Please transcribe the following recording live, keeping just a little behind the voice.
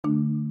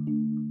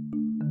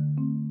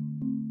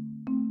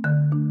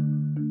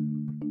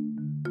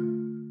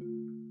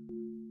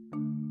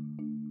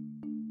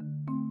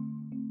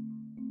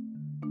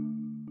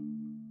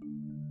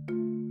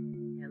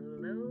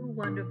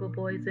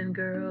boys and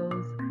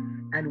girls,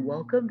 and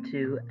welcome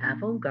to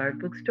Avant-Garde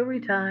Book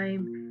Story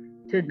Time.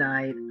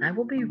 Tonight, I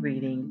will be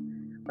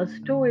reading a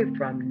story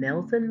from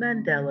Nelson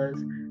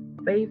Mandela's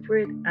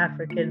favorite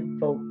African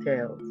folk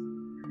tales.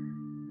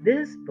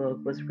 This book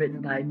was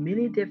written by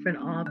many different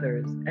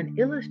authors and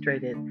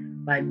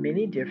illustrated by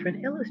many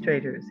different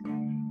illustrators.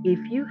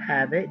 If you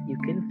have it, you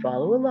can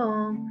follow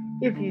along.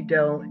 If you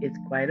don't, it's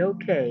quite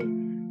okay.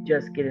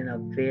 Just get in a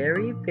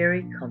very,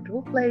 very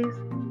comfortable place,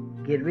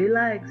 get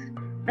relaxed,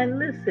 and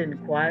listen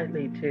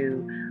quietly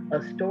to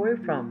a story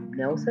from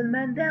Nelson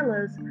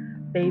Mandela's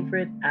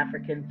favorite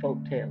African folk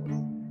tales.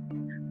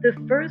 The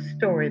first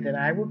story that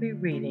I will be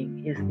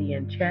reading is The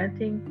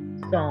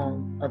Enchanting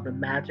Song of the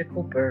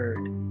Magical Bird.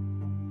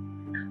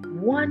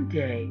 One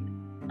day,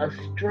 a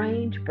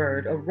strange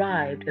bird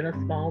arrived in a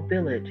small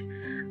village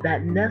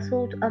that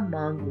nestled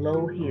among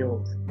low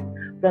hills.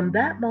 From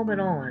that moment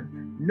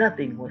on,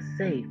 nothing was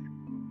safe.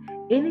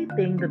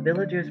 Anything the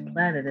villagers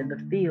planted in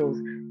the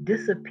fields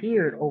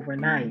disappeared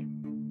overnight.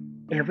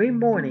 Every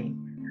morning,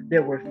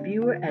 there were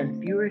fewer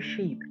and fewer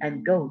sheep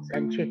and goats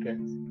and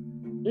chickens.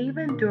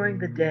 Even during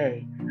the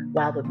day,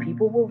 while the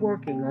people were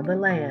working on the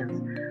lands,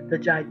 the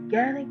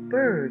gigantic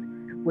bird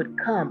would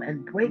come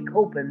and break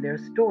open their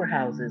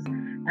storehouses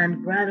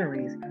and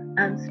granaries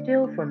and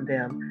steal from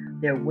them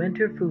their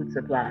winter food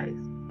supplies.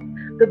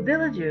 The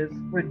villagers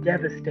were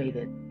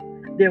devastated.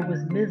 There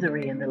was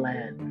misery in the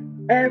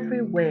land.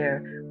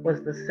 Everywhere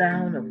was the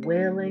sound of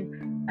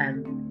wailing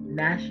and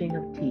gnashing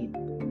of teeth.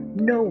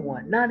 No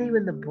one, not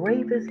even the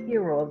bravest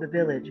hero of the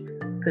village,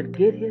 could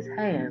get his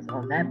hands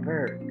on that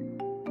bird.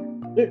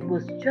 It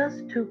was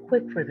just too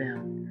quick for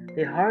them.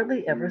 They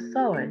hardly ever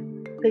saw it.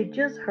 They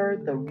just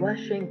heard the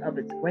rushing of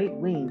its great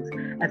wings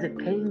as it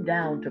came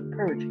down to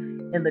perch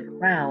in the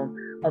crown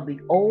of the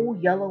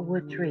old yellow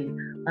wood tree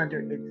under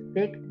its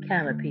thick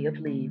canopy of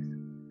leaves.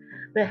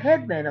 The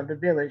headman of the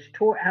village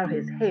tore out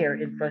his hair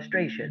in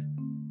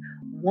frustration.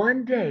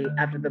 One day,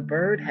 after the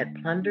bird had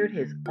plundered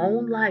his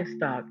own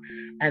livestock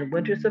and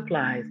winter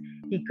supplies,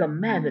 he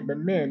commanded the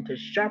men to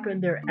sharpen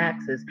their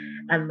axes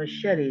and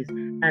machetes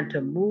and to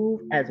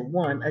move as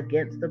one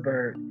against the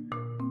bird.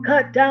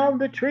 Cut down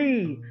the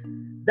tree!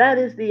 That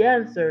is the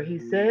answer, he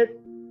said.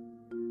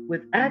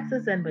 With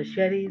axes and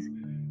machetes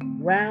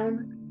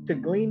ground to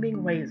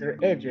gleaming razor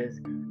edges,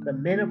 the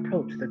men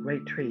approached the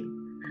great tree.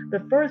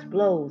 The first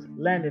blows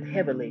landed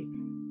heavily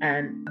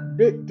and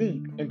bit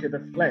deep into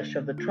the flesh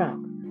of the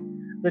trunk.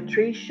 The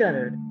tree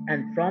shuddered,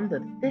 and from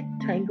the thick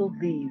tangled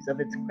leaves of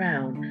its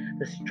crown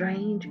the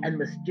strange and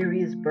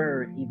mysterious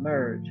bird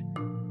emerged.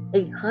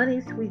 A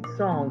honey sweet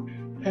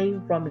song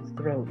came from its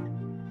throat.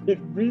 It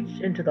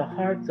reached into the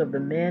hearts of the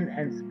men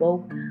and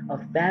spoke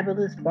of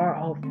fabulous far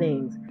off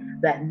things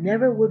that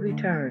never would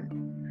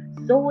return.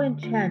 So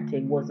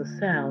enchanting was the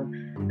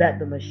sound that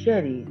the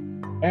machetes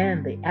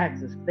and the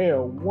axes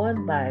fell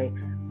one by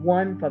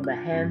one from the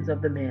hands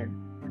of the men.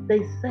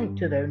 They sank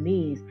to their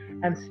knees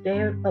and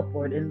stared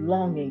upward in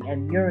longing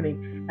and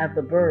yearning at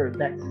the bird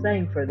that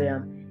sang for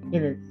them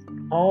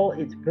in all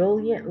its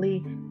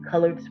brilliantly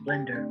colored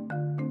splendor.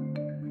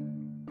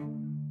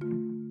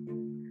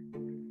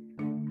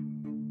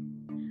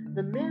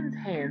 The men's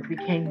hands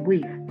became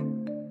weak,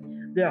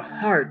 their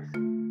hearts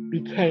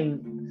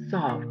became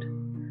soft.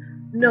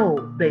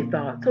 No, they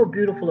thought, so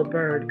beautiful a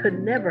bird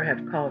could never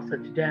have caused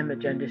such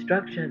damage and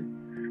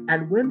destruction.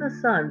 And when the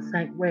sun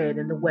sank red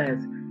in the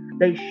west,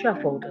 they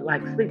shuffled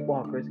like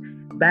sleepwalkers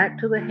back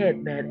to the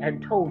headman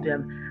and told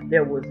him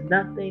there was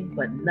nothing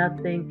but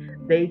nothing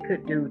they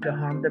could do to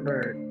harm the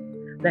bird.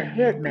 The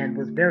headman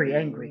was very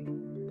angry.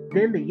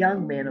 Then the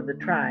young men of the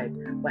tribe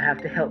will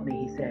have to help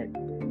me, he said.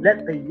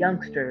 Let the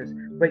youngsters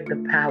break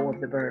the power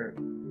of the bird.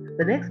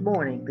 The next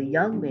morning, the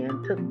young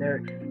men took their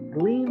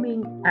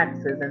gleaming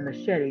axes and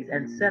machetes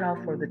and set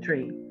off for the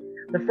tree.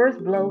 The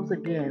first blows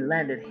again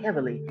landed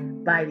heavily,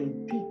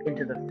 biting deep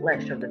into the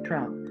flesh of the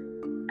trunk.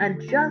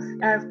 And just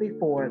as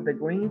before, the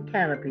green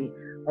canopy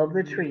of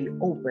the tree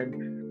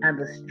opened, and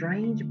the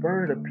strange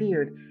bird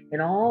appeared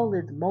in all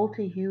its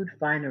multi-hued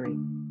finery.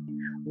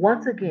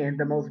 Once again,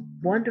 the most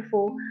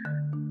wonderful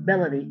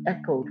melody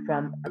echoed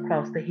from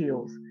across the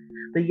hills.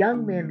 The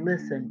young men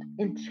listened,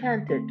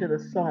 enchanted to the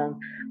song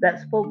that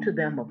spoke to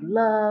them of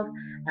love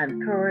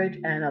and courage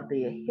and of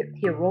the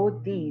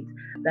heroic deeds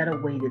that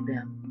awaited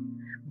them.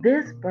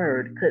 This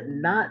bird could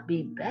not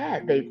be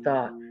bad, they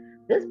thought.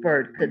 This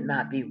bird could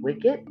not be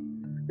wicked.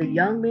 The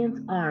young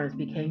men's arms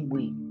became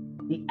weak.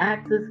 The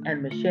axes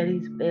and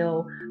machetes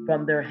fell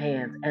from their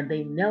hands, and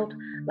they knelt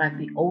like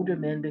the older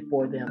men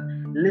before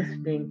them,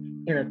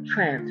 listening in a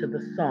trance to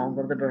the song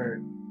of the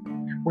bird.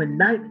 When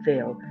night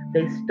fell,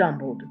 they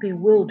stumbled,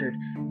 bewildered,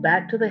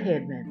 back to the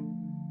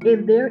headman.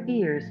 In their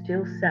ears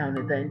still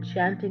sounded the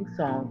enchanting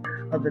song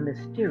of the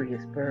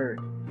mysterious bird.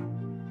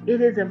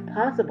 It is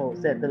impossible,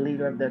 said the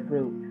leader of their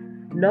group.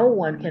 No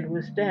one can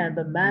withstand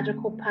the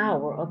magical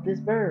power of this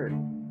bird.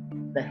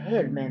 The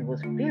headman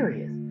was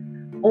furious.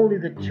 Only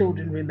the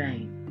children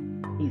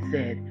remain, he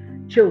said.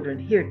 Children,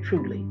 hear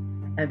truly,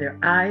 and their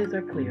eyes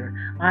are clear.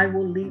 I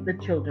will lead the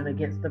children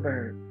against the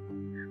bird.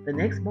 The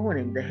next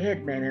morning, the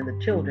headman and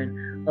the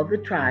children of the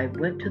tribe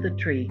went to the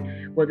tree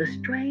where the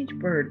strange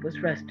bird was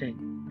resting.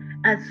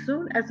 As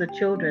soon as the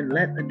children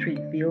let the tree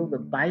feel the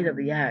bite of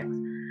the axe,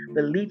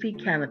 the leafy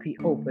canopy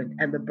opened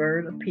and the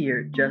bird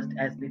appeared just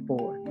as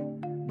before,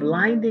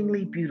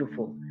 blindingly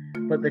beautiful.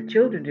 But the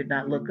children did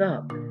not look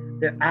up.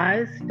 Their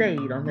eyes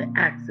stayed on the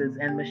axes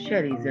and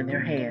machetes in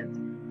their hands,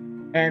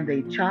 and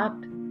they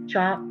chopped,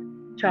 chopped,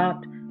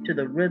 chopped to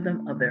the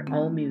rhythm of their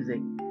own music.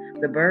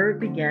 The bird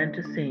began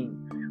to sing.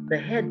 The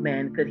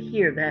headman could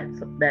hear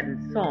that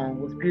its song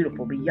was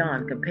beautiful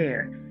beyond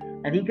compare,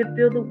 and he could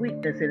feel the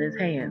weakness in his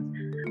hands.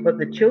 But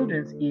the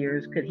children's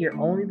ears could hear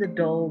only the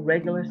dull,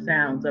 regular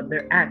sounds of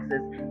their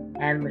axes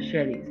and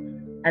machetes.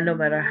 And no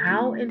matter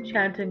how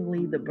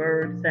enchantingly the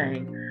bird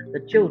sang, the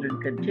children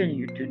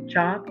continued to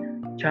chop,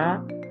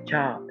 chop,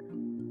 chop.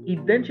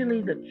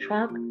 Eventually, the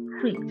trunk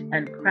creaked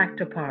and cracked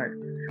apart.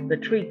 The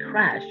tree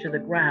crashed to the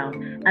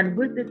ground, and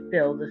with it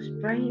fell the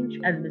strange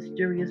and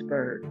mysterious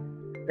bird.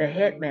 The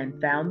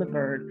headman found the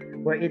bird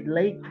where it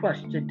lay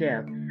crushed to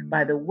death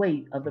by the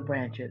weight of the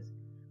branches.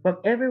 From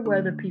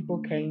everywhere the people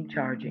came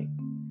charging.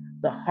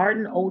 The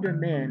hardened older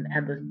men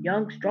and the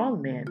young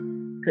strong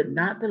men could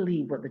not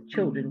believe what the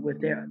children with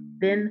their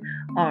thin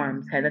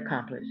arms had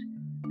accomplished.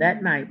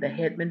 That night the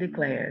headman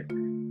declared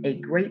a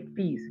great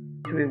feast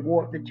to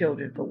reward the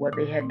children for what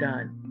they had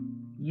done.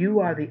 You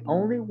are the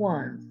only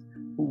ones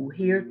who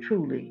hear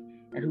truly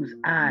and whose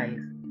eyes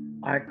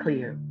are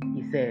clear,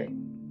 he said.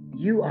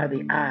 You are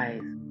the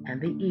eyes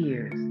and the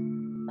ears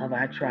of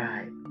our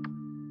tribe.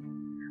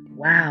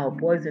 Wow,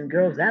 boys and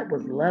girls, that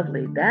was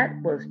lovely. That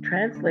was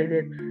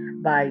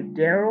translated by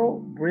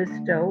Daryl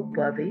Bristow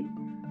Bovey,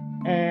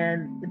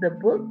 and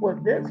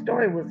this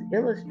story was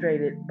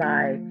illustrated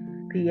by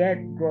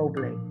Piet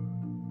Grobling.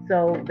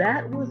 So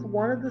that was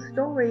one of the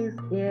stories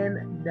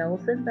in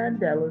Nelson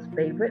Mandela's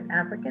favorite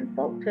African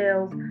folk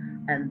tales,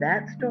 and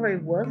that story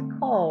was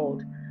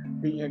called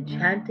The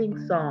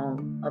Enchanting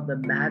Song of the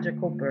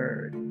Magical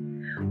Bird.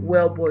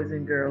 Well, boys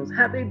and girls,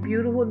 have a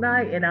beautiful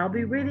night, and I'll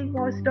be reading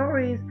more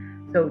stories,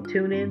 so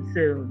tune in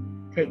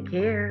soon. Take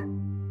care.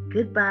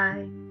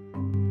 Goodbye.